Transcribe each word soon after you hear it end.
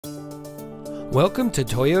Welcome to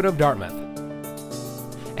Toyota of Dartmouth.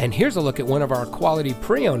 And here's a look at one of our quality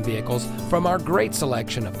pre-owned vehicles from our great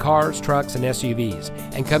selection of cars, trucks, and SUVs,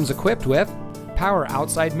 and comes equipped with power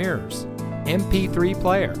outside mirrors, MP3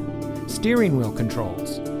 player, steering wheel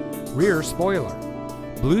controls, rear spoiler,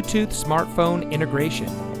 Bluetooth smartphone integration,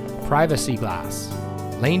 privacy glass,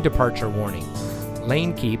 lane departure warning,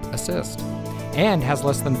 lane keep assist, and has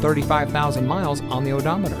less than 35,000 miles on the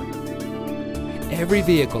odometer. Every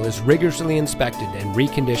vehicle is rigorously inspected and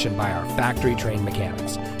reconditioned by our factory-trained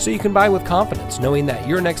mechanics, so you can buy with confidence knowing that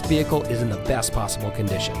your next vehicle is in the best possible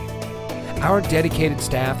condition. Our dedicated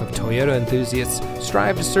staff of Toyota enthusiasts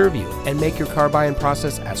strive to serve you and make your car buying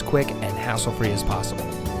process as quick and hassle-free as possible.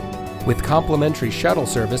 With complimentary shuttle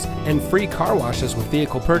service and free car washes with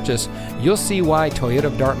vehicle purchase, you'll see why Toyota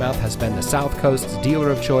of Dartmouth has been the South Coast's dealer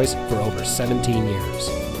of choice for over 17 years.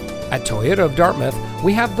 At Toyota of Dartmouth,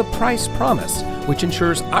 we have the price promise, which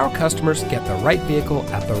ensures our customers get the right vehicle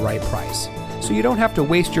at the right price, so you don't have to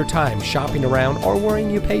waste your time shopping around or worrying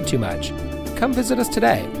you paid too much. Come visit us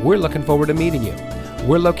today. We're looking forward to meeting you.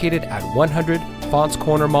 We're located at 100 Faunce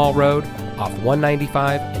Corner Mall Road off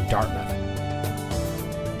 195 in Dartmouth.